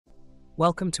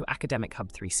Welcome to Academic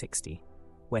Hub 360,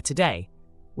 where today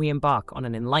we embark on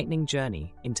an enlightening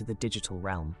journey into the digital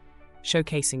realm,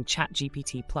 showcasing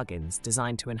ChatGPT plugins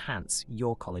designed to enhance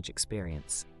your college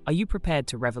experience. Are you prepared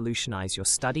to revolutionize your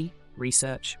study,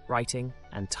 research, writing,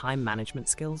 and time management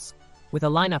skills? With a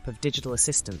lineup of digital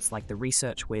assistants like the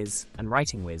Research Whiz and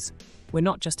Writing Whiz, we're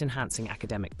not just enhancing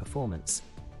academic performance,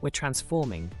 we're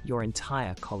transforming your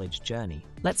entire college journey.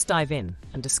 Let's dive in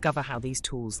and discover how these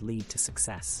tools lead to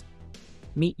success.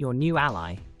 Meet your new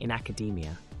ally in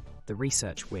academia, the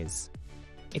Research Whiz.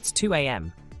 It's 2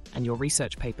 a.m. and your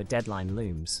research paper deadline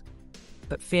looms.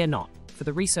 But fear not, for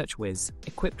the Research Whiz,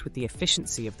 equipped with the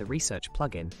efficiency of the Research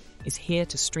plugin, is here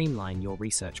to streamline your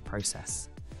research process.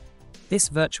 This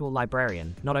virtual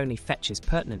librarian not only fetches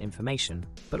pertinent information,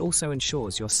 but also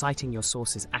ensures you're citing your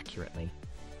sources accurately.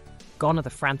 Gone are the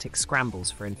frantic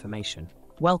scrambles for information.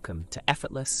 Welcome to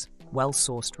effortless,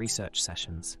 well-sourced research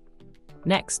sessions.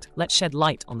 Next, let's shed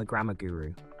light on the grammar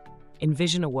guru.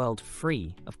 Envision a world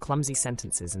free of clumsy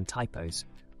sentences and typos,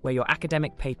 where your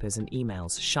academic papers and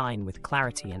emails shine with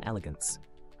clarity and elegance.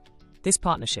 This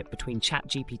partnership between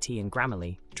ChatGPT and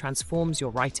Grammarly transforms your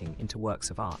writing into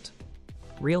works of art.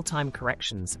 Real-time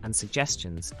corrections and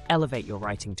suggestions elevate your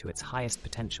writing to its highest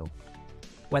potential.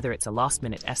 Whether it's a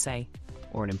last-minute essay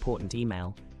or an important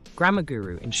email, Grammar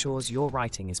Guru ensures your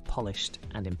writing is polished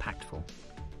and impactful.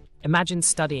 Imagine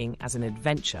studying as an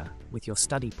adventure with your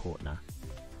study partner.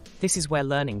 This is where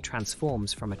learning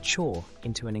transforms from a chore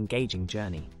into an engaging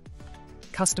journey.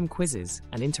 Custom quizzes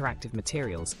and interactive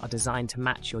materials are designed to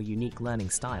match your unique learning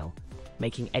style,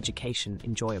 making education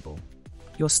enjoyable.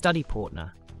 Your study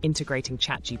partner, integrating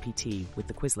ChatGPT with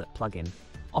the Quizlet plugin,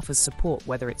 offers support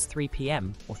whether it's 3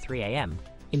 p.m. or 3 a.m.,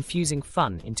 infusing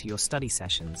fun into your study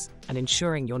sessions and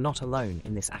ensuring you're not alone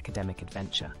in this academic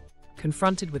adventure.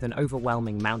 Confronted with an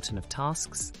overwhelming mountain of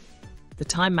tasks, the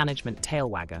time management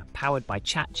tailwagger powered by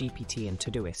ChatGPT and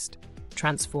Todoist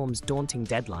transforms daunting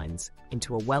deadlines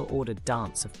into a well-ordered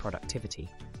dance of productivity.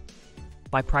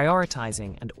 By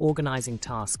prioritizing and organizing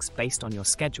tasks based on your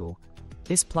schedule,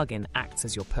 this plugin acts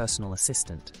as your personal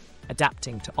assistant,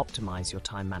 adapting to optimize your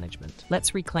time management.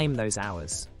 Let's reclaim those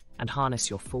hours and harness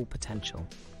your full potential.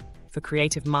 For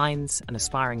creative minds and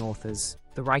aspiring authors,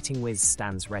 the Writing Whiz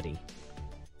stands ready.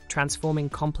 Transforming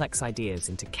complex ideas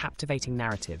into captivating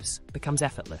narratives becomes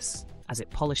effortless as it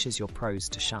polishes your prose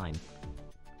to shine.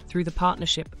 Through the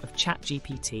partnership of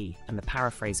ChatGPT and the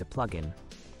Paraphraser plugin,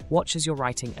 watch as your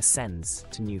writing ascends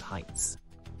to new heights.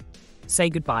 Say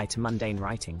goodbye to mundane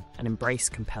writing and embrace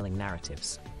compelling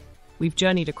narratives. We've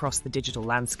journeyed across the digital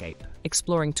landscape,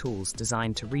 exploring tools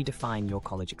designed to redefine your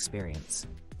college experience.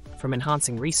 From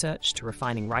enhancing research to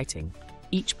refining writing,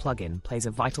 each plugin plays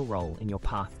a vital role in your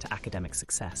path to academic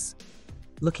success.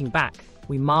 Looking back,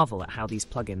 we marvel at how these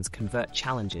plugins convert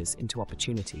challenges into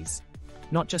opportunities,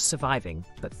 not just surviving,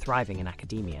 but thriving in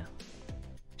academia.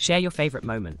 Share your favorite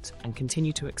moment and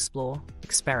continue to explore,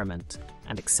 experiment,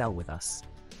 and excel with us.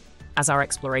 As our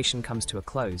exploration comes to a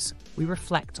close, we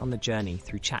reflect on the journey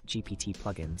through ChatGPT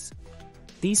plugins.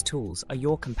 These tools are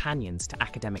your companions to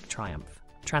academic triumph,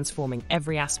 transforming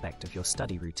every aspect of your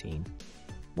study routine.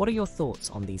 What are your thoughts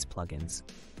on these plugins?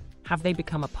 Have they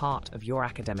become a part of your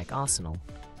academic arsenal,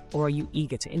 or are you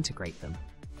eager to integrate them?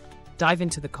 Dive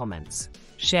into the comments,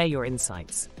 share your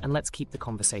insights, and let's keep the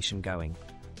conversation going.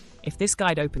 If this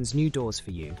guide opens new doors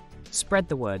for you, spread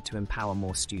the word to empower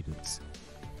more students.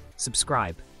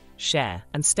 Subscribe, share,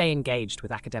 and stay engaged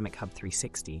with Academic Hub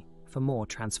 360 for more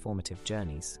transformative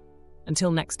journeys.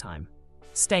 Until next time,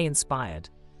 stay inspired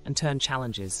and turn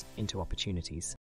challenges into opportunities.